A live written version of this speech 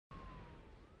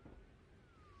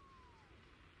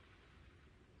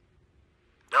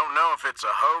know if it's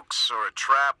a hoax or a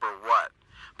trap or what,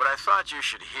 but I thought you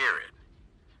should hear it.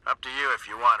 Up to you if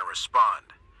you want to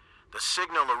respond. The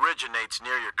signal originates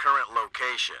near your current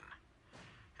location.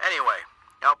 Anyway,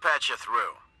 I'll patch you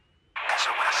through.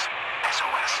 SOS.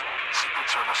 SOS. Secret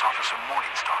Service Officer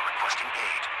Morningstar requesting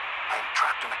aid. I am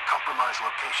trapped in a compromised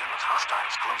location with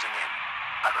hostiles closing in.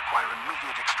 I require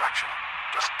immediate extraction.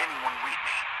 Does anyone read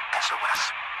me? SOS.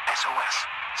 SOS.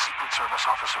 Secret Service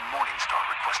Officer Morningstar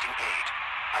requesting aid.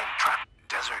 I am trapped.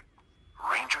 Desert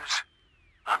Rangers?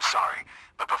 I'm sorry,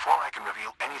 but before I can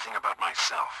reveal anything about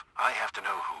myself, I have to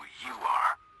know who you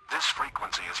are. This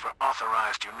frequency is for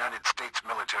authorized United States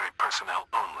military personnel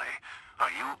only.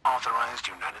 Are you authorized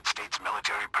United States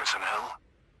military personnel?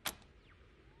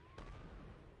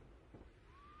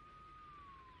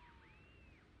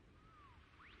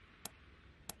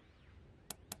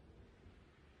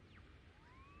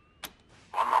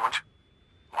 One moment.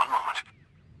 One moment.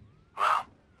 Well,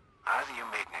 either you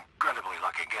made an incredibly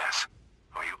lucky guess,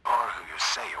 or you are who you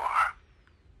say you are.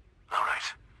 All right.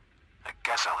 I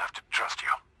guess I'll have to trust you.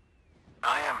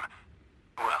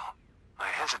 Well, I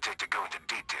hesitate to go into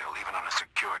detail even on a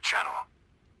secure channel.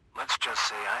 Let's just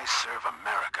say I serve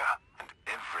America and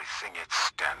everything it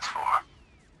stands for.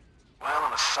 While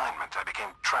on assignment, I became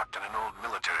trapped in an old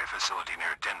military facility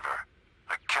near Denver.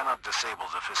 I cannot disable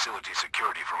the facility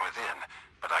security from within,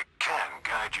 but I can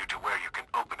guide you to where you can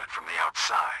open it from the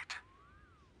outside.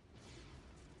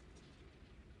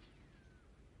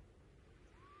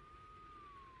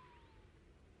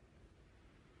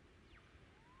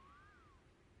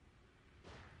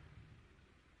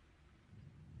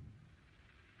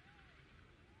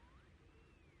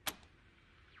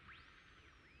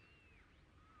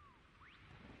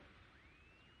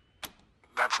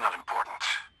 That's not important.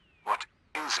 What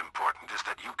is important is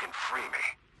that you can free me.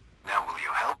 Now will you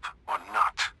help or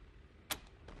not?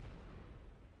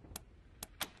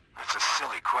 That's a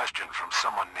silly question from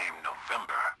someone named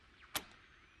November.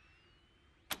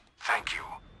 Thank you.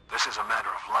 This is a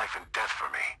matter of life and death for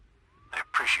me. I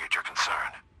appreciate your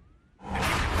concern. If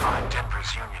you can find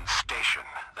Denver's Union Station,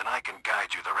 then I can guide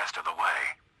you the rest of the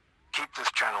way. Keep this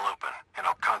channel open, and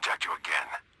I'll contact you again.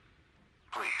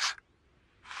 Please,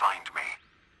 find me.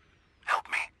 Help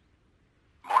me.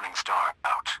 Morningstar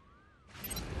out.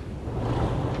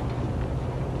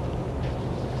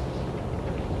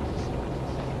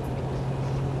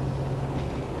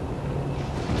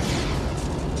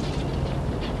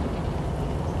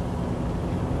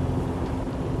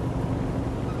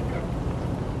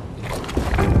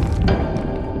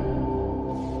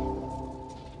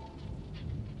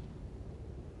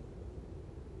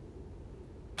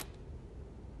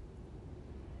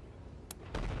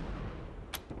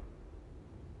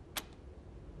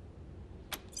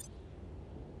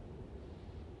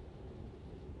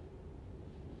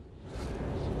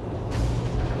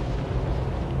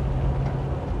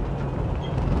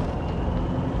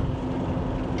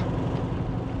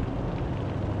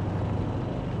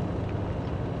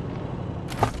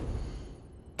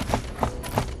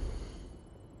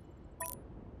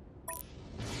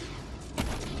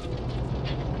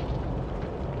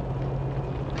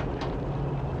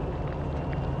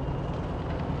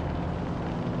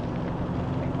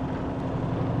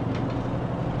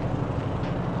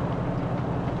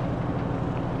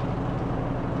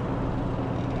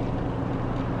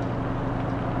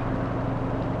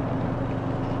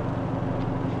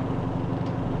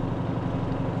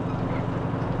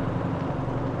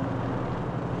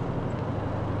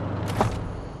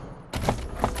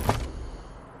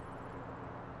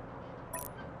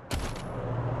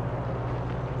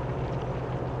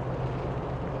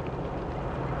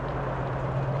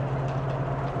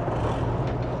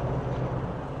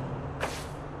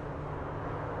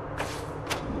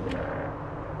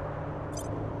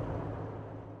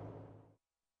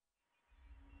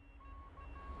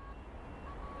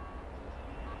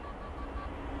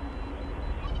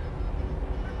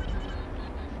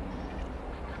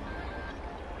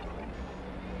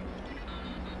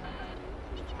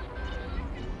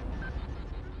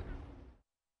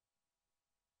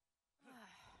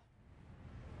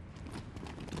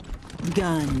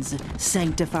 Guns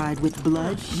sanctified with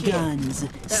blood. Guns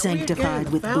sanctified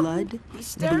with blood.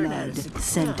 Blood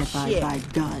sanctified by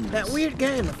guns. That weird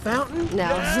guy in the fountain?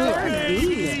 Now who are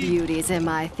these beauties in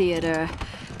my theater?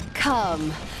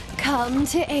 Come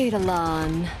to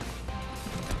Eidolon.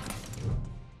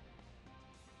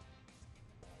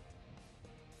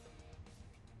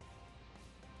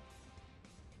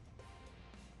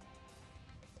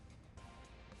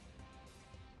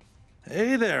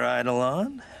 Hey there,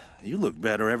 Eidolon. You look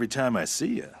better every time I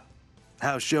see you.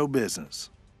 How's show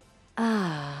business?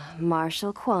 Ah,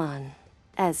 Marshal Kwan.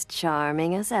 As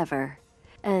charming as ever.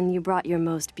 And you brought your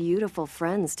most beautiful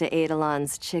friends to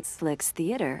Eidolon's Chick Flicks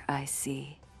Theater, I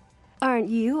see. Aren't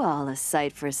you all a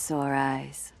sight for sore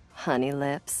eyes, honey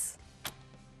lips?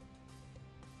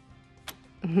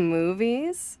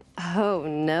 Movies? Oh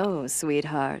no,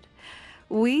 sweetheart.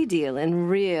 We deal in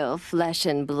real flesh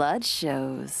and blood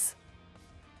shows.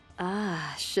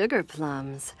 Ah, sugar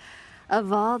plums.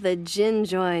 Of all the gin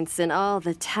joints in all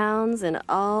the towns in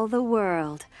all the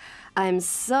world, I'm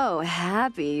so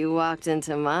happy you walked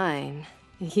into mine.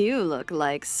 You look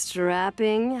like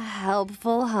strapping,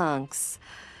 helpful hunks.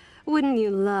 Wouldn't you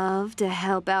love to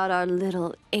help out our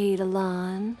little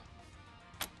Eidolon?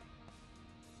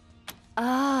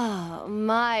 Oh,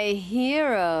 my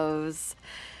heroes.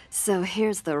 So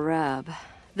here's the rub.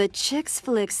 The Chick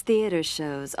Flicks Theater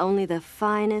shows only the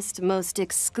finest, most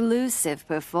exclusive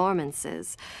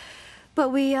performances. But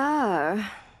we are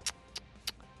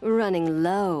running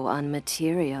low on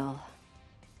material.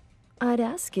 I'd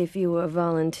ask if you were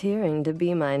volunteering to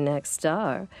be my next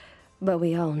star, but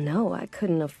we all know I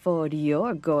couldn't afford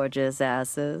your gorgeous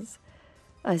asses.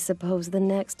 I suppose the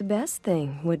next best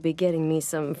thing would be getting me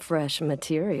some fresh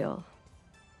material.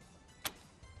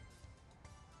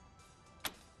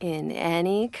 In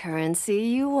any currency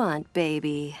you want,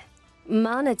 baby.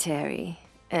 Monetary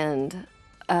and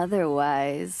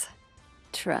otherwise.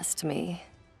 Trust me.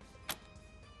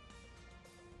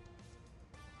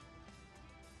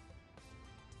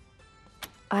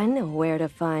 I know where to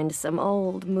find some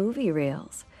old movie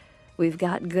reels. We've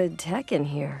got good tech in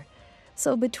here.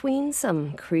 So between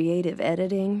some creative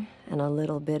editing and a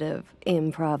little bit of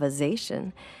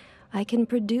improvisation, I can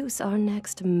produce our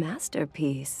next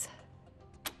masterpiece.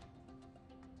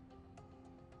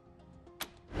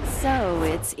 So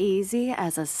it's easy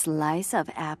as a slice of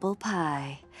apple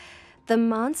pie. The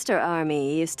Monster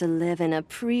Army used to live in a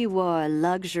pre-war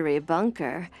luxury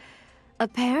bunker.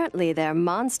 Apparently their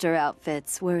monster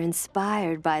outfits were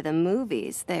inspired by the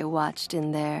movies they watched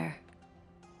in there.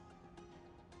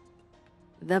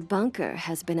 The bunker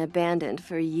has been abandoned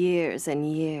for years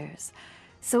and years,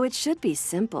 so it should be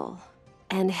simple.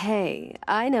 And hey,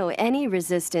 I know any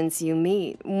resistance you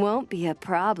meet won't be a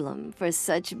problem for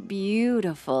such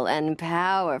beautiful and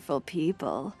powerful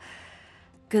people.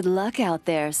 Good luck out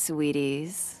there,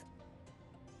 sweeties.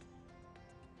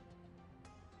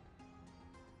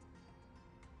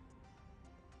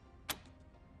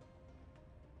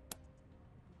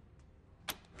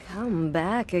 Come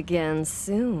back again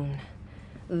soon.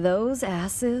 Those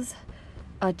asses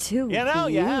are too You know,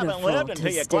 you haven't lived beautiful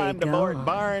until you to stay climbed aboard gone.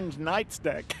 Barnes'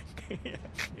 nightstick.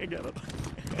 You get it.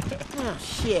 Oh,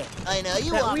 shit. I know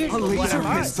you That want me weird to one what of am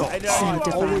I? missile. I know.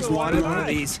 Sanctified Always wanted blood. one of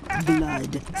these.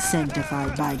 Blood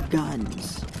sanctified by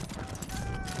guns.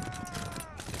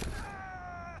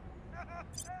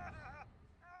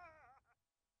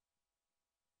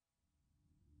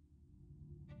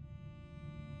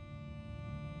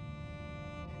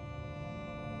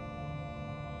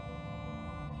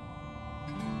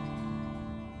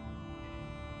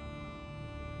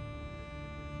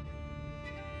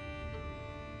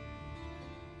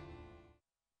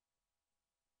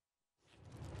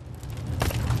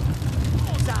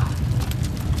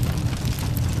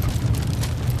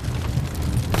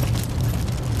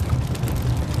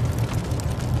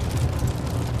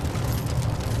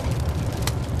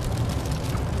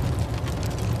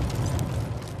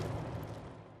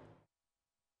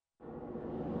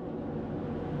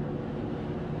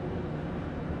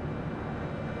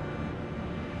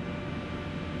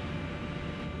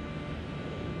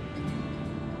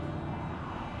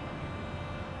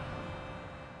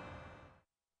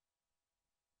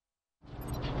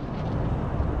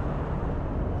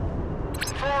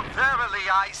 For verily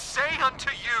I say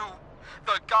unto you,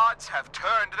 the gods have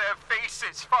turned their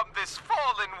faces from this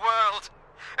fallen world,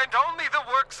 and only the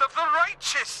works of the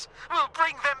righteous will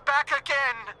bring them back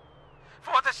again.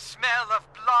 For the smell of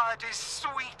blood is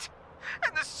sweet,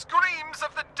 and the screams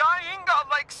of the dying are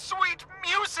like sweet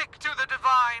music to the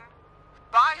divine.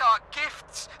 By our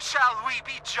gifts shall we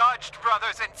be judged,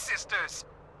 brothers and sisters.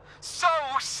 So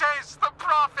says the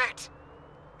prophet.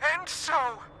 And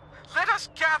so, let us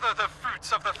gather the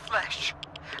fruits of the flesh,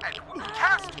 and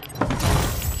cast...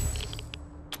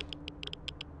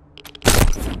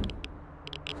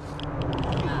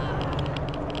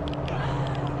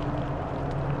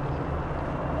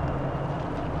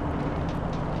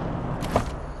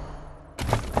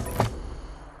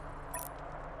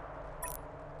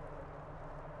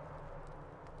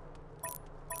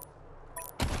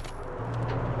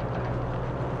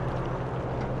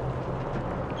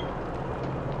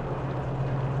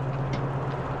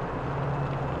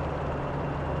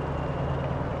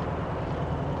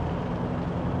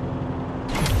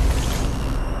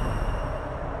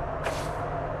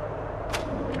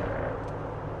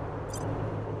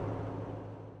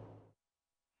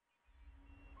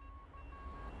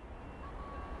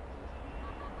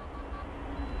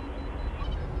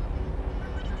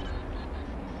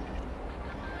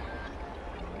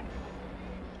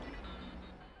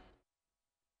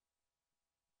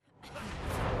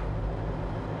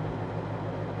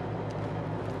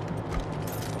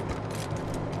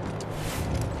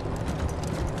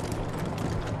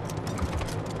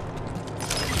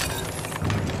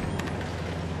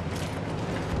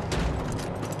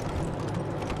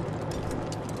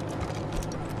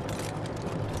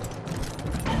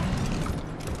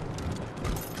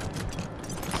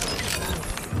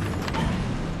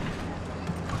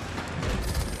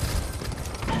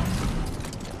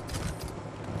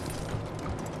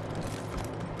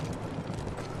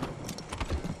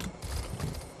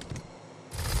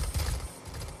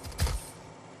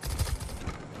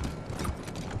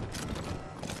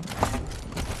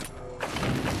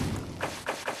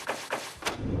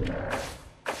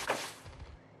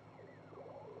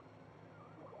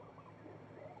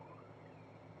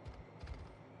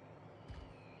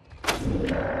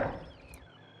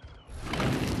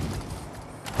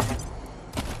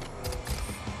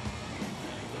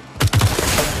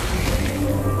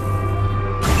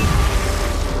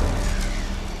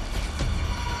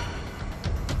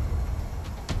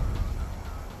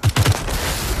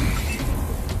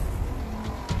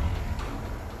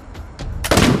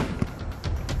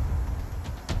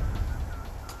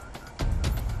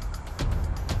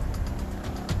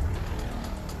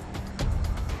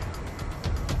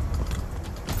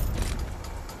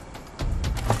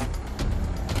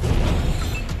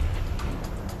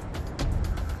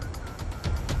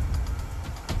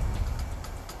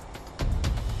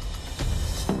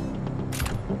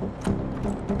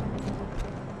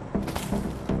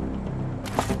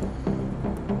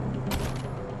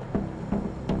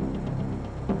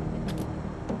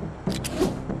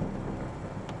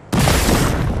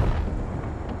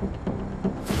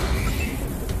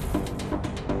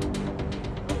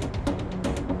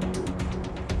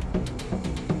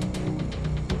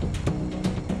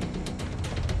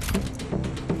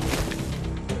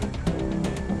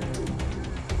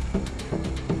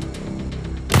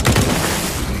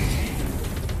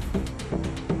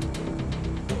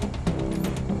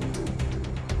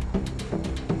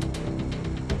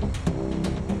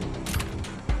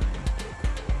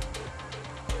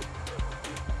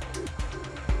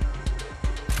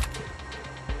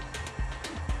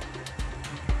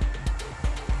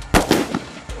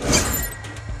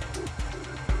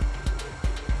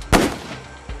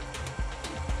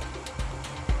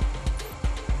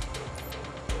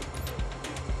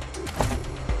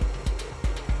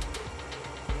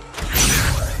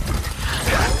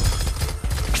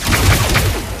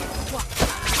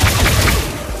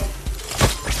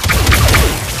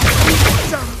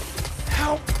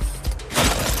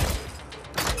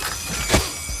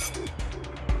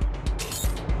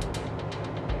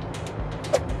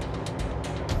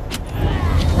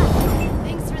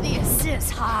 this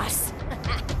hoss.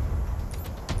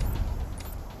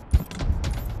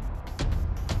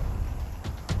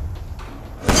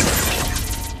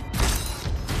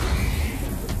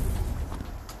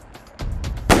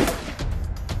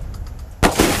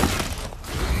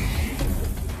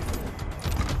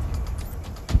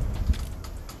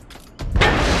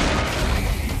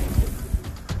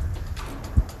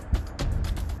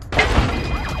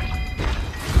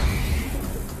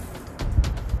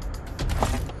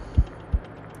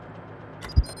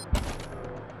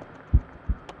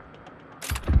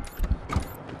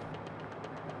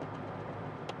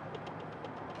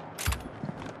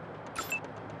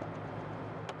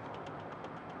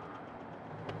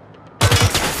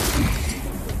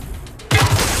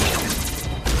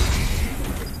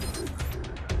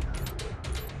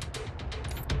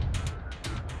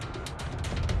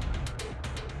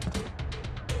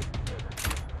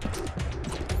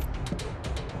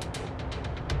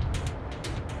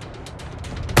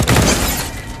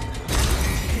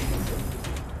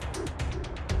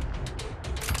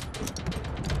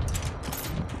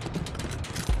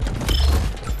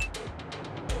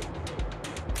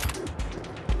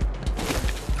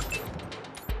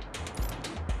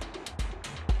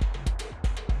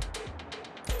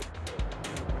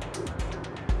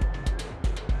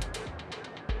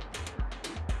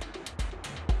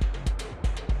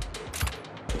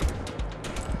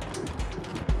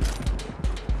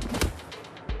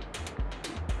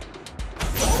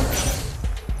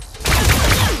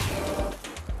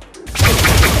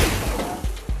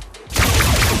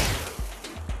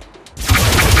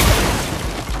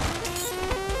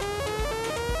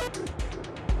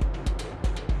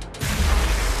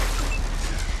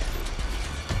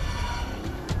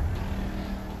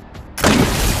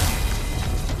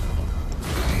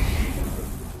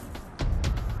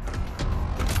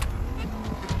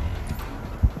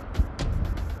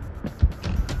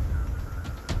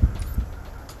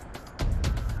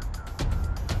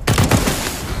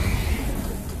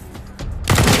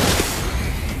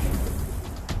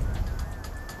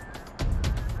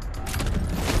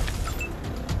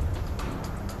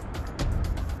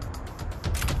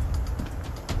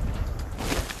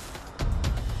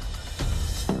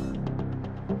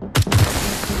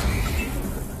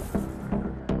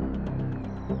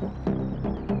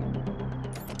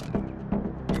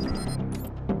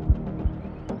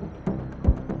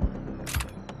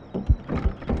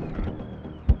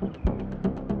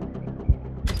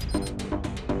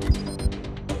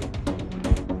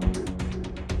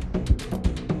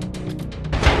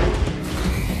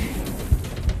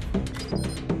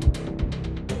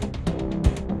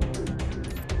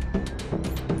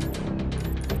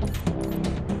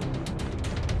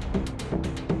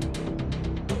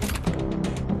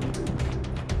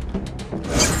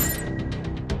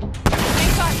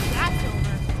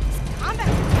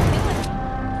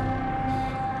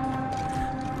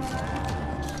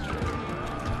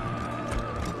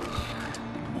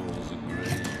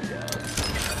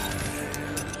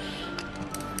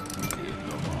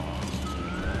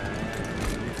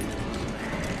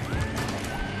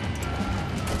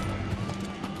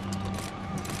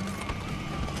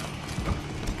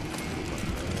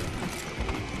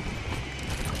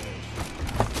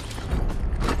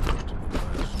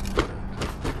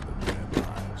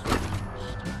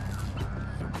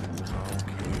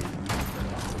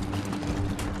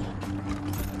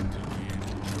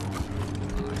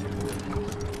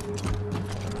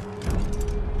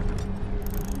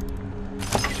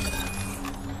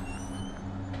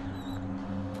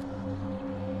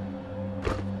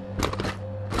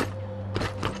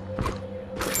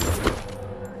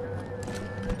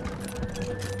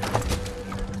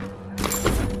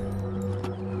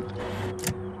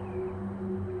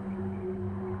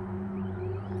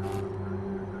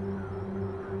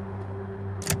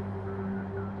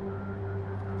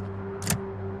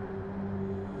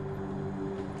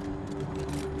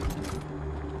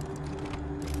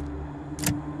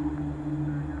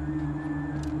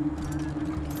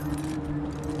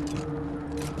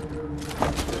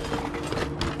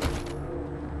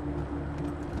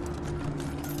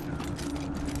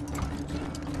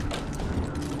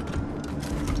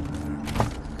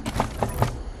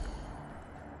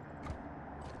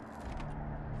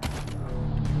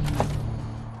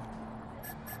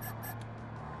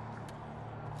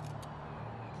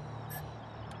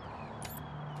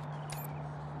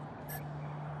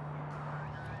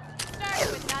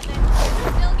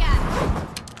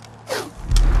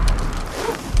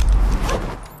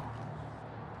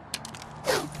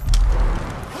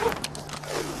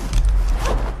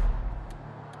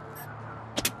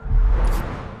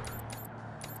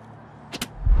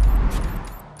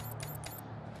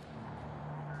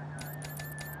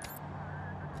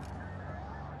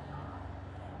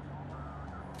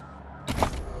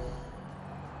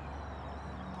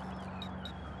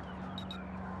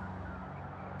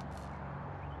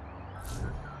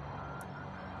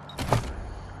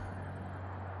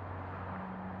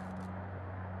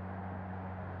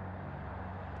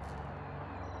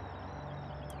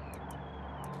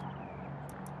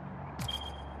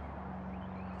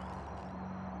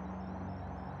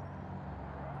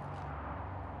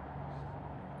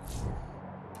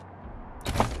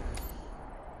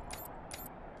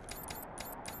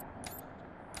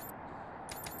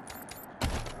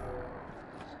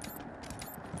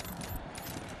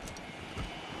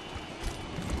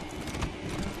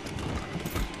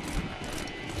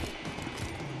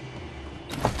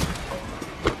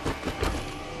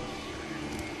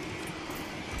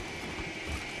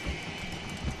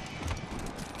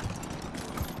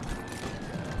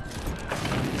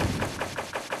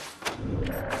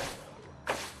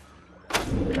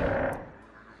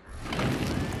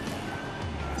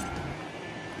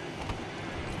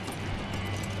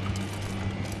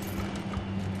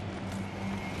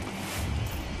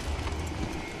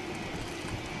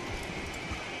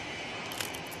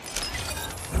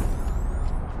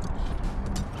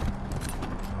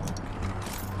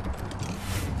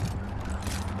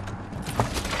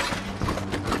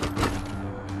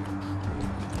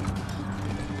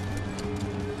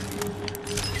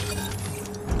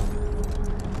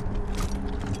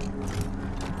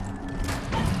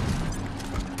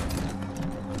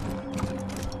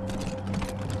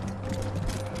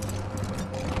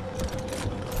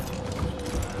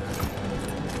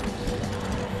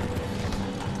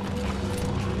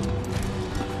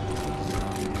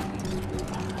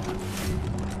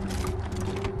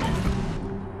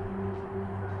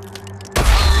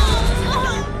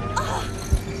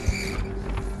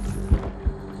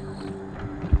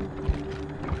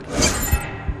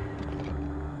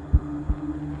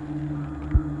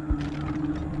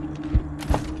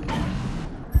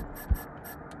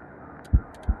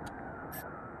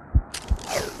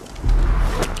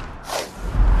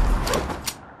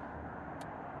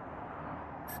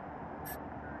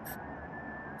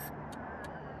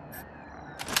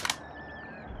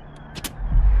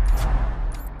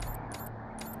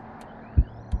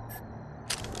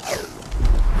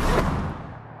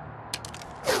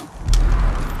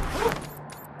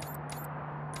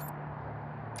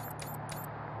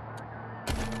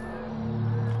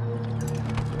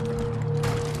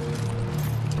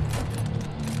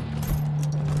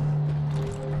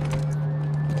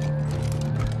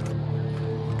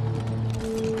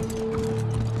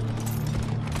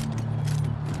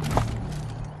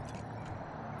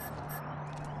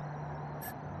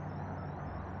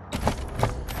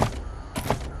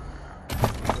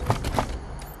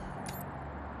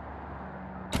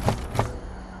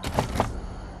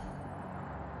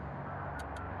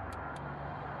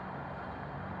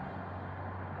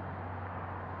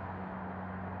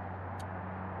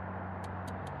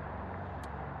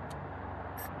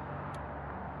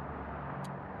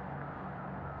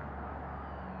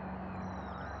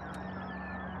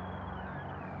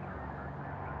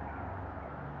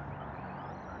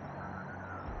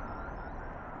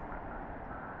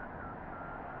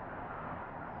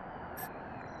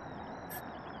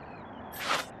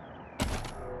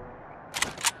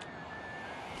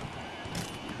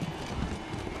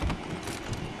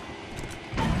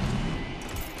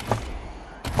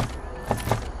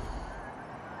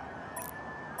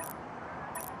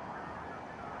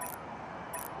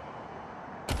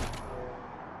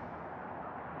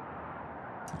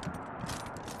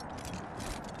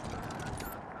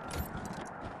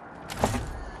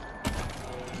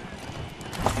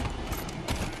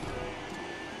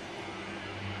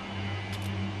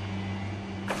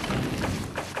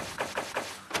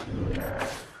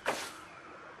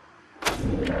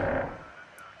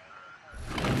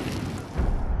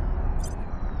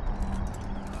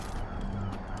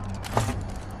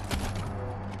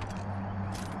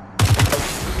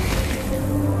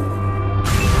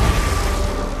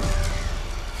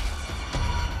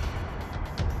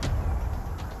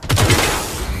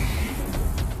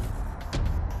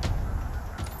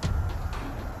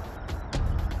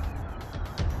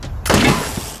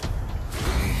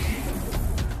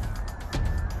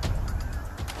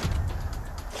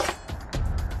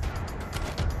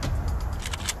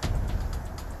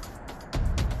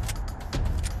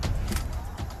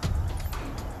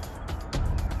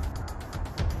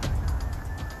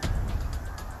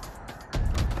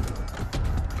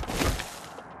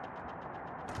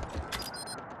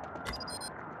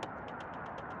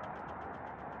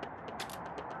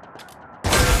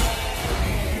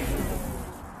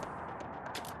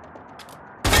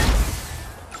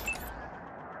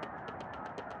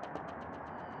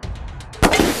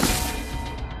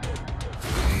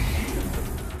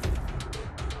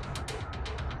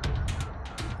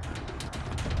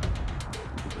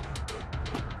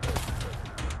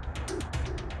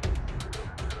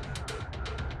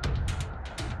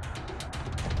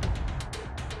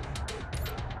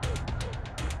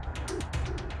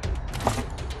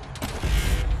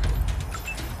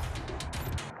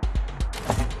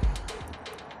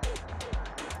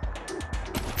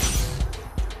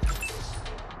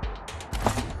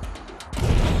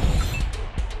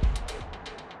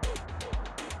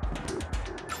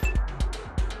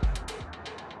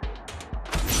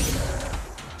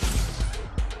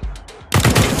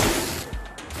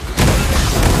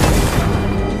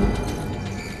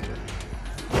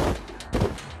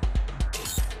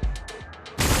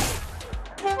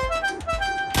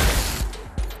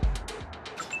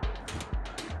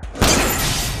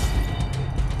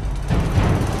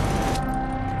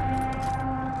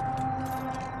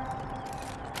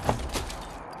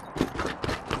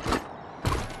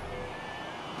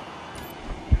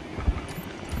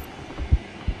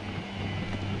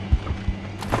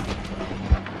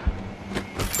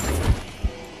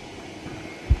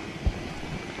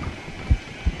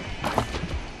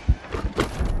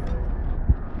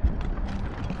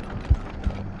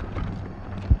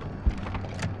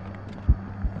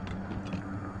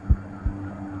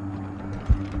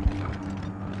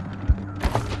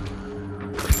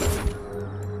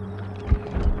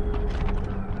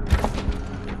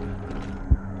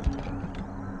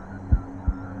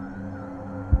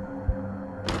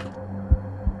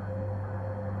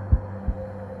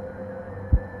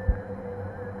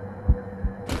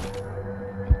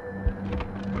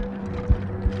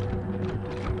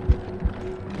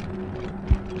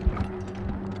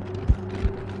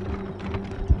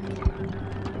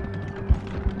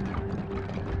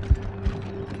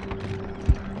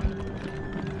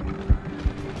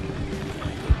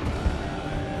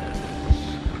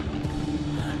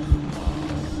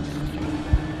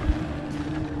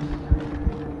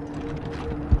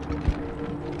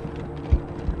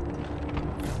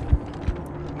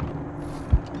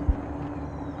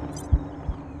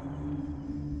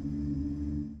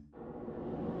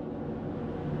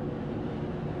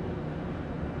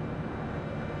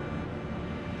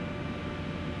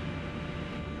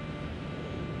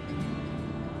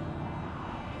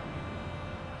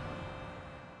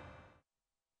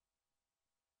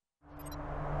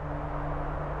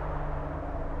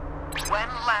 When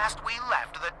last we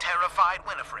left the terrified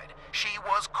Winifred, she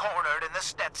was cornered in the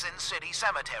Stetson City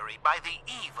Cemetery by the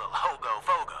evil Hogo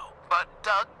Fogo. But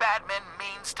Doug Badman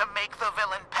means to make the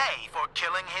villain pay for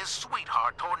killing his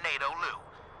sweetheart, Tornado Lou.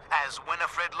 As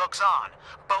Winifred looks on,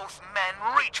 both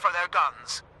men reach for their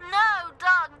guns. No,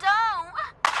 Doug,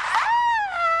 don't!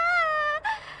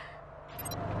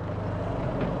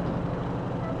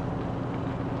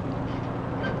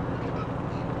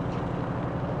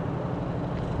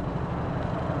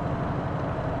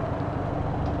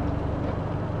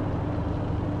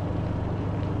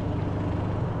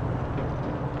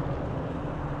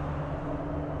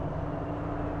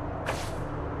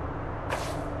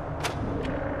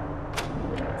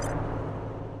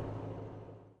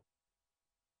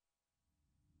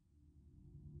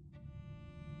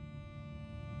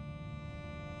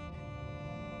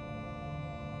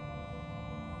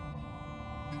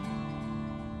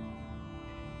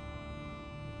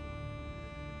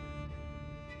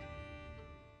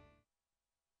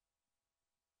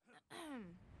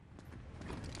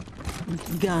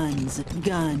 Guns,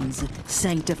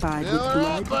 sanctified with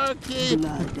blood, blood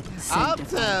I'll sanctified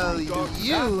tell by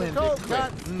you in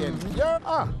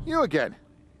the you again.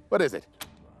 What is it?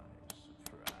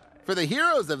 For the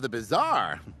heroes of the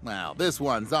bazaar. Well, this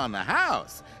one's on the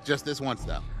house. Just this once,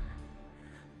 though.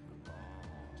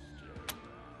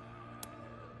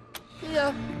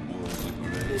 Yeah.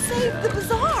 You saved the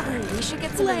bazaar! We should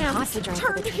get some Lambs oxygen for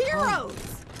turned the trip home. heroes!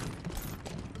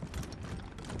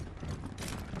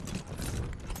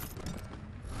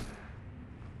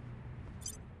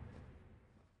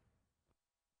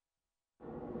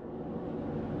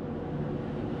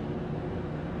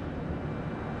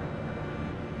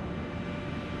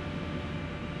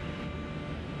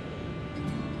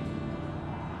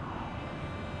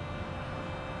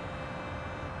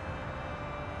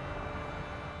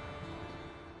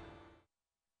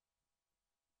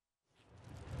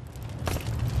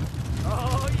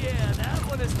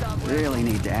 Really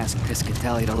need to ask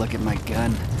Piscatelli to look at my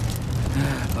gun.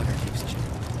 Bugger keeps checking.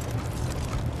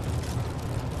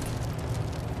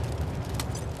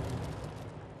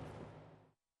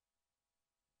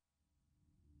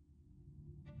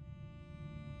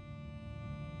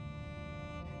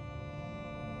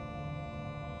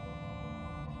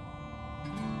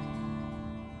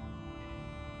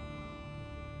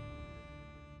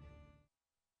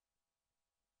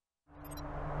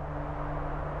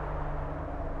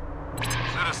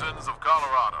 Citizens of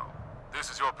Colorado, this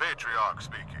is your patriarch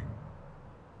speaking.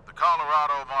 The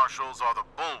Colorado Marshals are the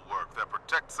bulwark that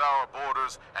protects our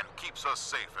borders and keeps us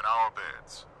safe in our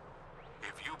beds.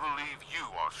 If you believe you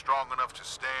are strong enough to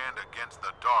stand against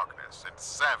the darkness and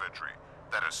savagery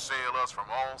that assail us from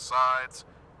all sides,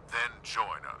 then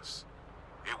join us.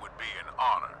 It would be an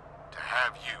honor to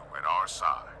have you at our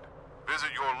side. Visit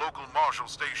your local marshal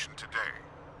station today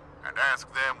and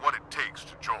ask them what it takes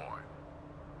to join.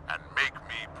 And make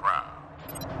me proud.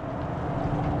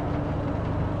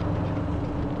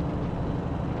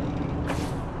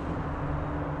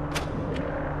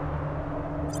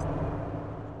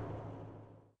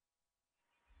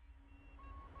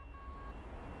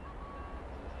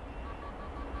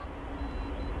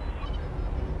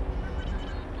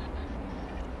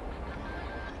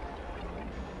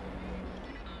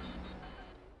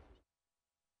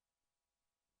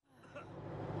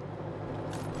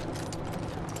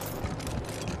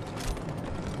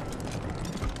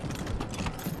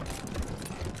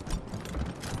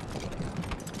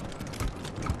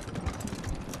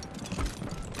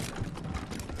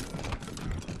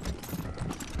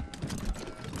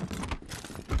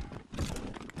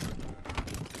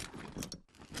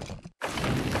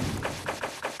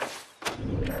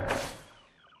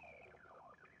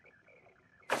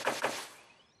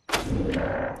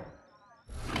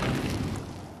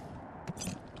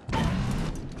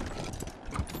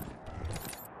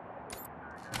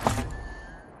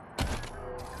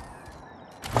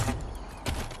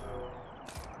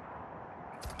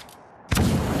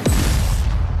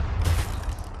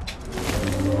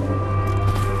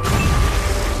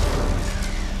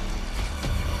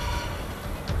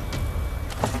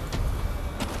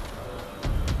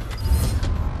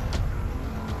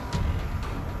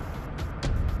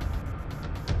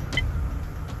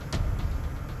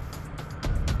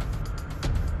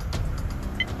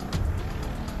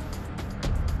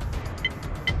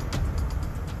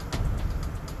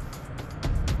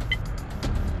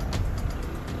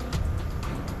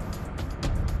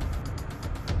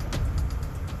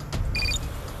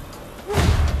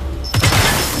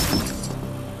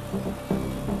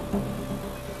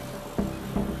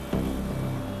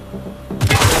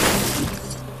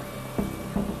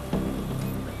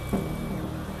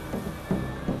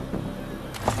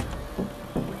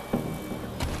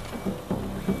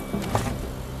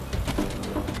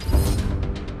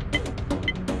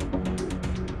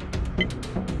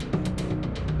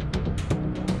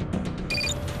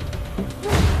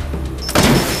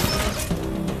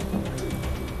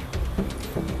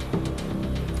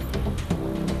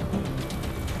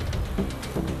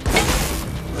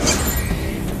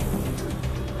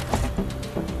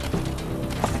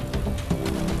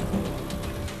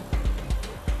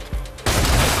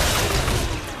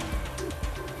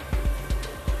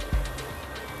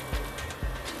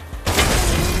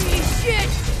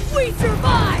 We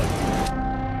survived!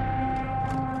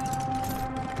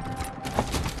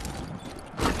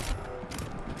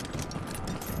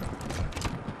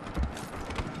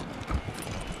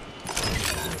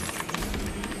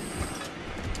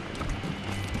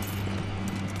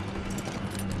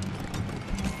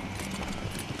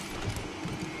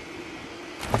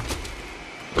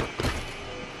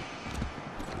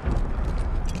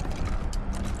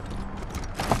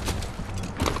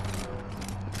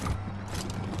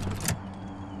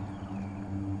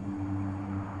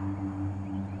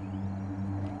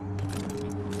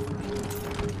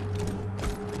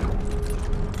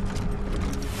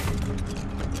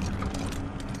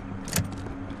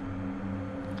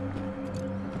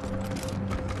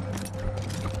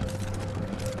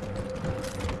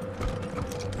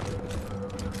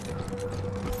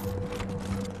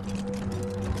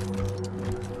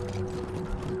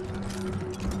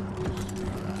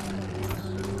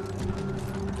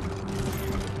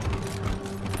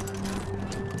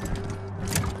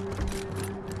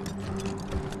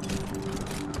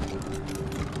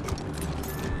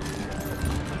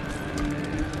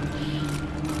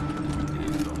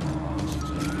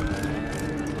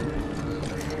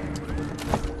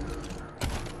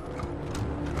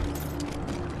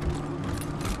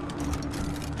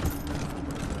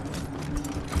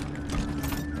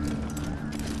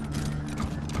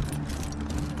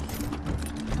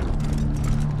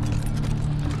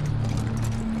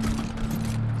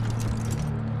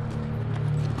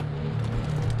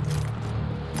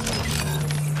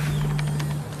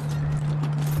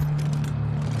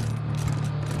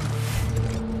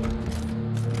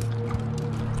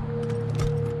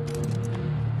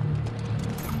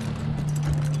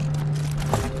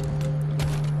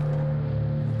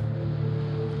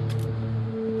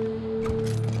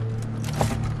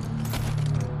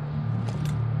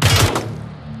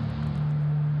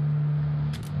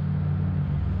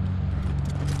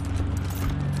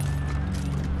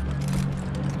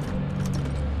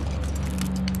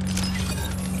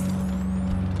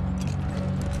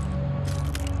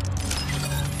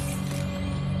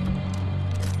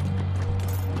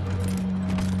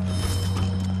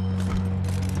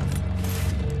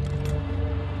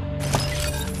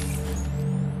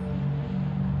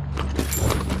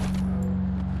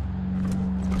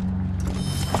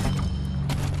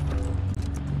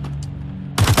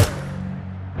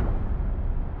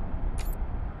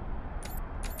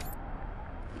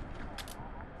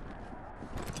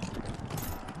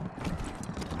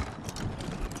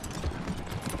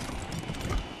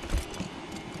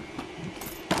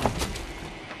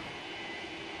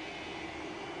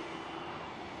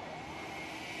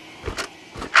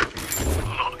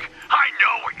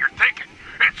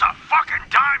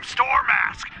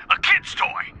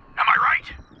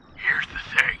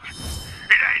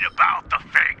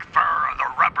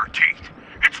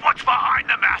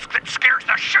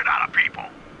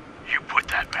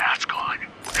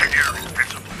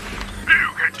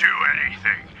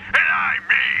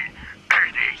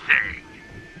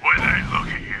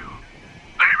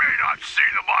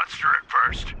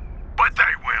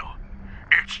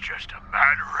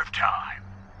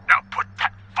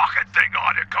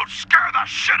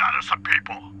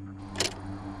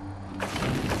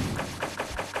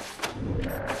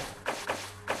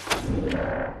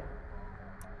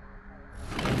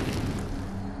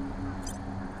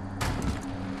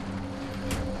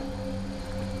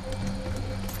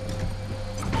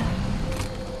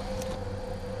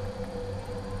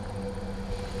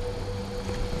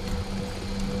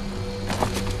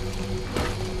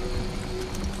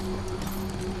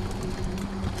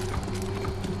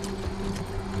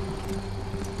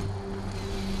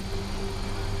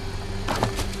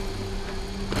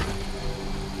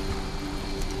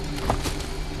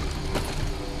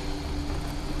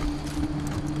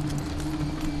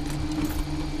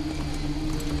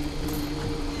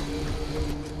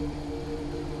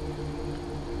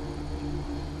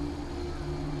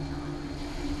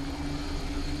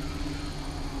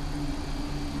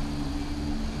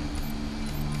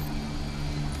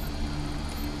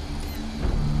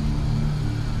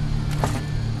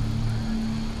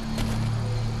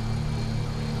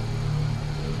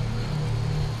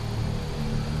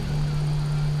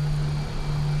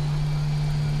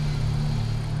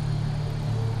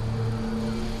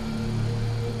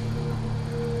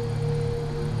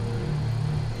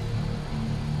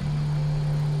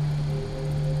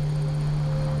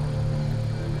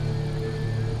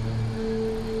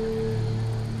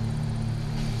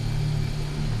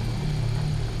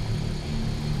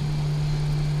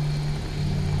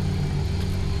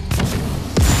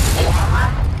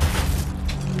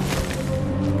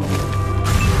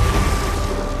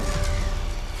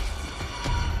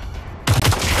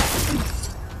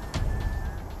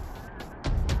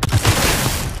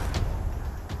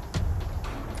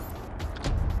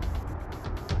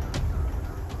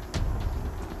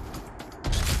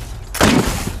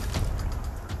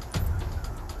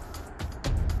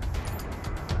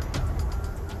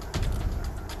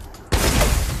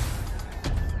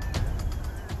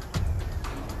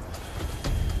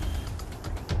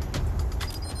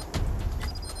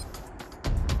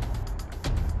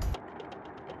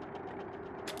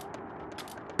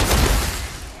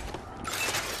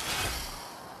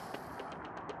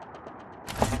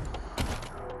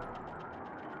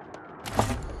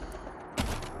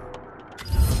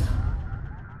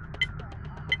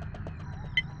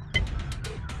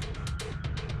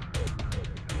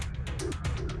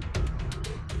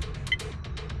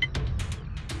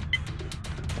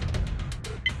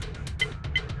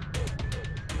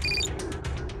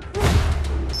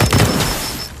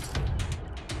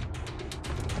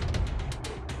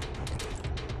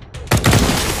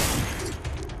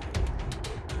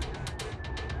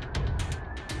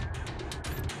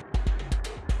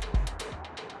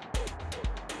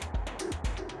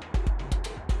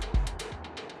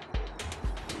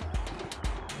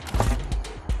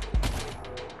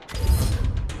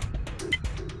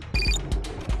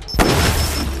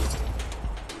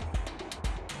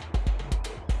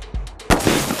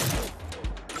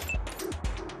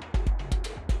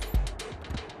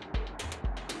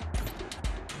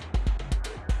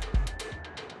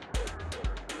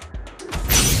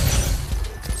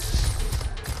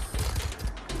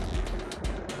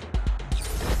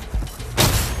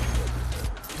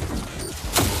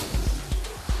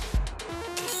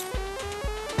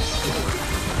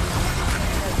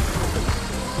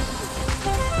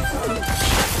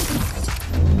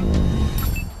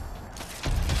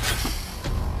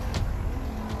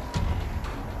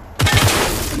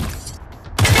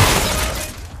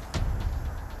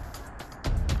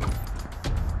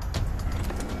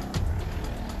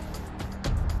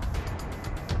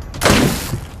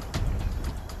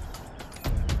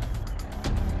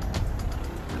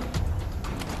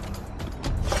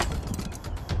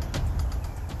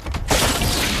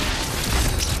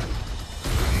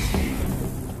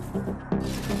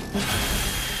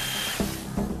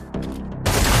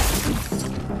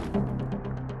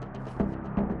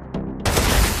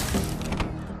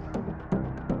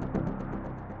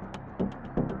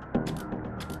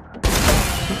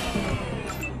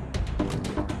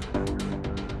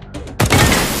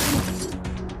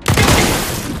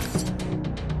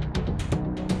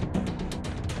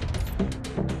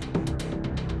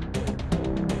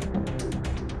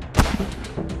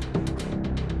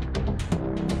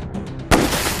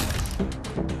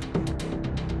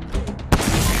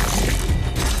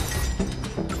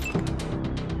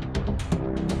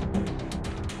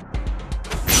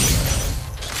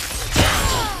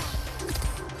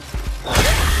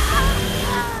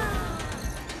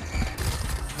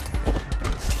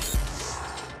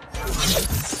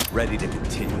 Ready to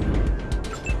continue.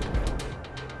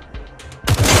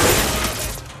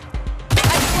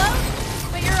 I'm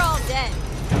close, but you're all dead.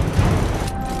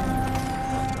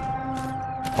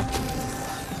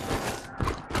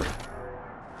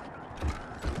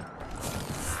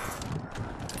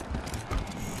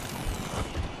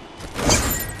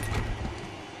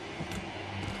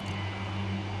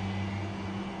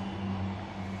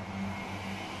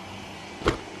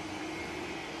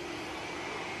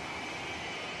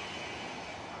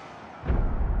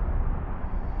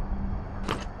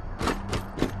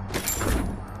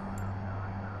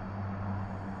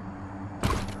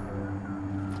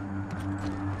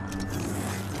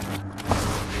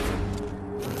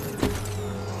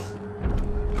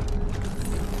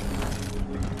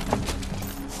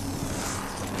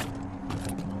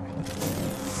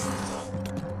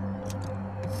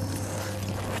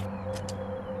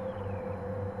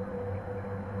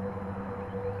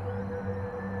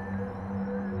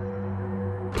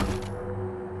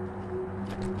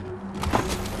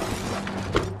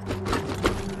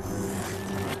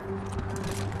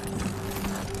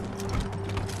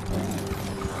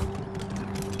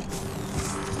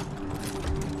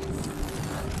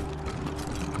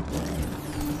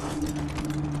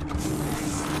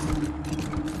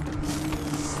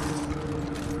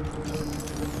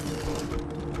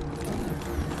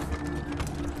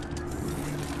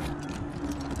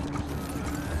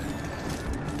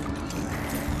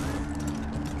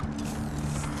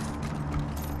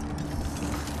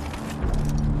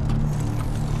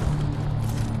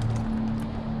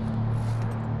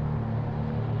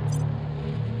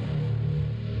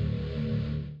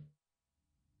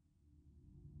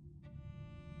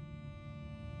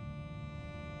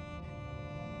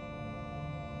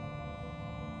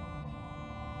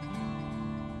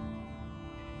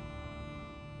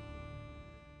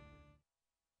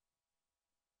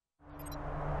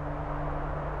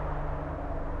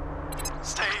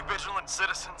 Stay vigilant,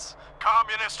 citizens.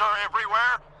 Communists are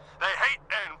everywhere. They hate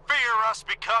and fear us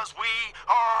because we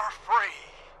are free.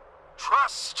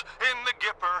 Trust in the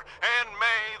Gipper, and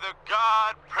may the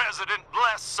God President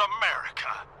bless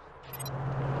America.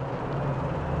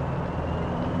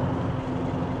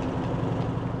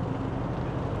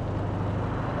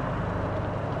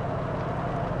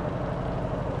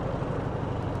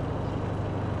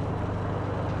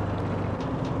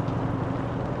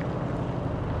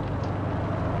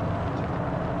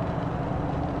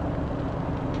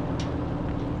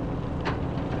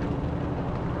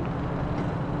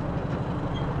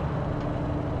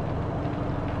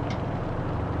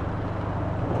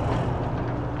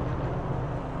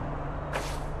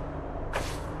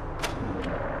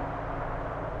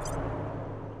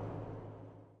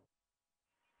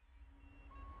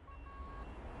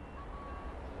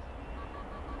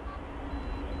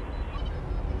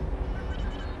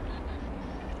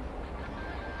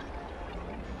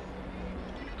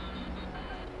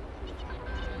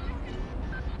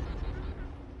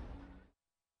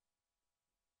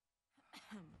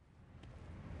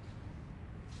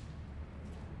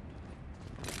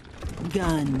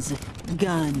 Guns,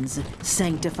 guns,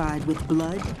 sanctified with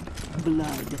blood,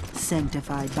 blood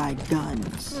sanctified by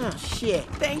guns. Oh, shit.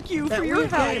 Thank you That for your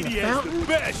weird guy help. in the fountain?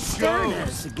 Best Staring show. at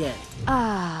us again.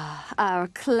 Ah, our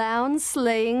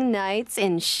clown-slaying knights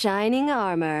in shining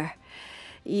armor.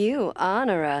 You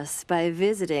honor us by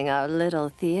visiting our little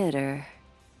theater.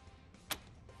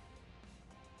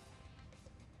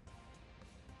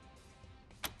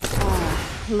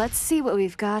 Let's see what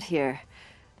we've got here.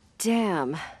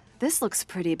 Damn, this looks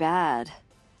pretty bad.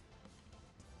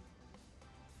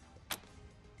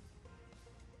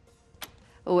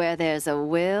 Where there's a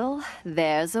will,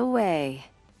 there's a way.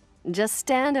 Just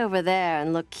stand over there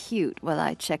and look cute while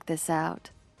I check this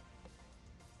out.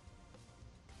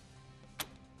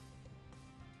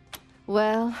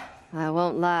 Well, I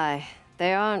won't lie.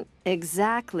 They aren't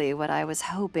exactly what I was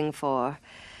hoping for.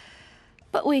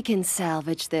 But we can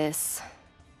salvage this.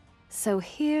 So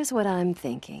here's what I'm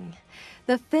thinking.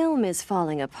 The film is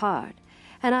falling apart,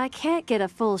 and I can't get a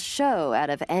full show out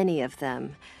of any of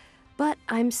them. But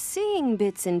I'm seeing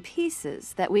bits and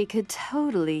pieces that we could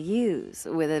totally use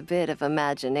with a bit of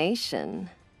imagination.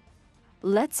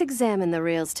 Let's examine the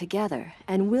reels together,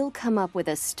 and we'll come up with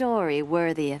a story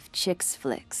worthy of Chicks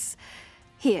Flicks.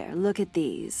 Here, look at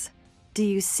these. Do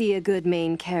you see a good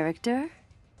main character?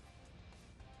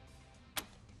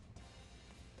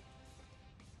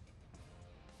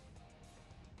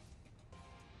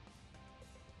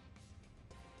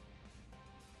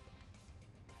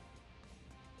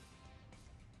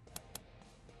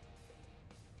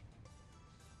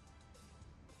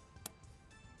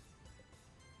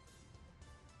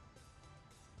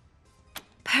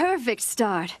 perfect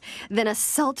start. Then a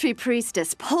sultry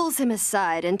priestess pulls him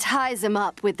aside and ties him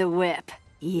up with the whip.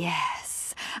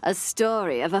 Yes, a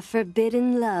story of a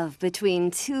forbidden love between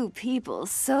two people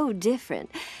so different,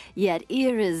 yet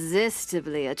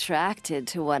irresistibly attracted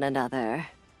to one another.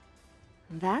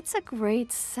 That's a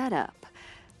great setup,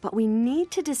 but we need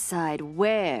to decide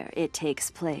where it takes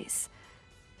place.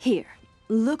 Here,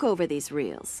 look over these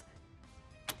reels.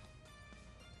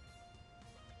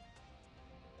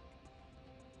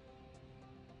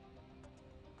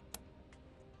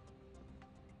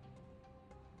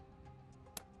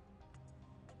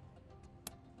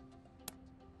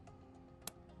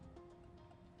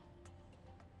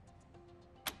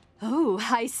 Oh,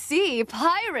 I see.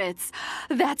 Pirates!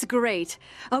 That's great.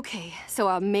 Okay, so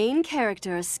our main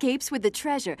character escapes with the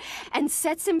treasure and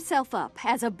sets himself up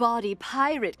as a bawdy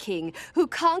pirate king who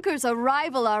conquers a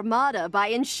rival armada by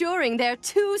ensuring they're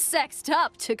too sexed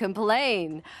up to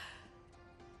complain.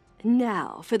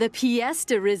 Now, for the pièce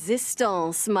de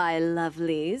résistance, my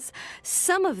lovelies.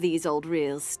 Some of these old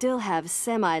reels still have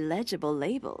semi-legible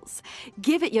labels.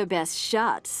 Give it your best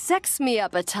shot. Sex me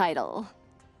up a title.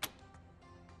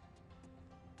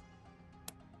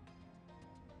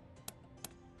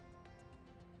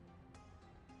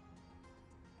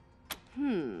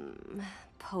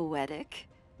 Poetic,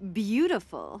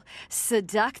 beautiful,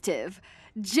 seductive,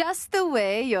 just the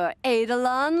way your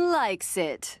Eidolon likes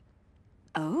it.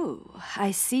 Oh,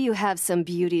 I see you have some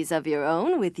beauties of your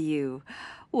own with you.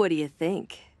 What do you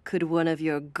think? Could one of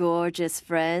your gorgeous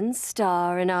friends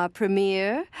star in our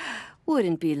premiere?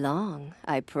 Wouldn't be long,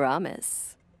 I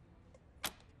promise.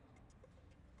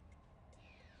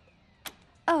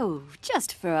 Oh,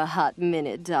 just for a hot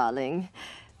minute, darling.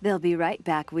 They'll be right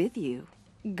back with you.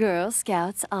 Girl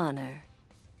Scouts honor.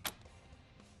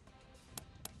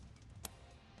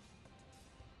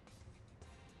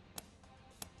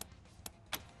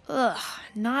 Ugh,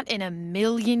 not in a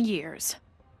million years.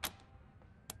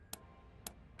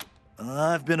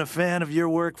 I've been a fan of your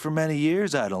work for many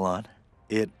years, Eidolon.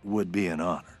 It would be an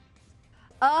honor.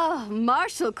 Oh,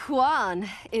 Marshal Kwan,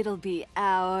 it'll be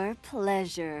our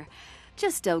pleasure.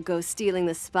 Just don't go stealing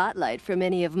the spotlight from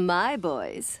any of my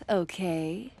boys,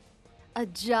 okay? A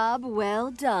job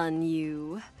well done,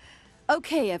 you.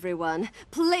 Okay, everyone.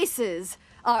 Places!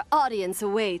 Our audience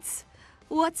awaits.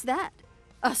 What's that?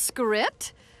 A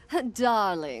script?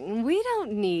 Darling, we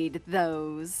don't need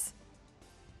those.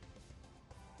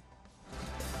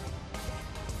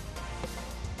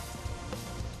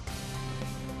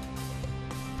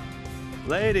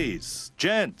 Ladies,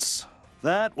 gents,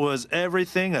 that was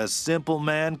everything a simple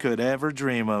man could ever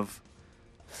dream of.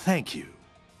 Thank you.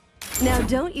 Now,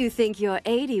 don't you think your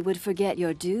 80 would forget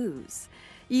your dues?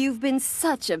 You've been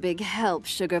such a big help,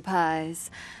 Sugar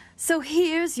Pies. So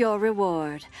here's your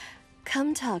reward.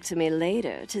 Come talk to me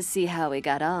later to see how we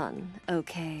got on,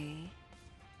 okay?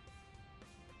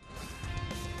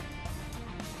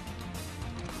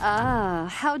 Ah,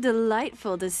 how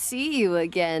delightful to see you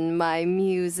again, my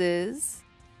muses.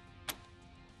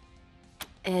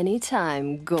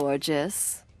 Anytime,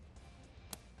 gorgeous.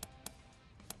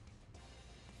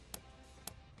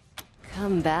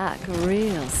 Come back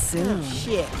real soon. Oh,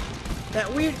 shit.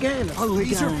 That weird guy in the... A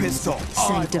laser Guns pistol. Oh, I've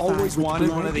sanctified always with wanted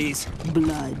blood, one of these.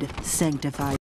 Blood sanctified.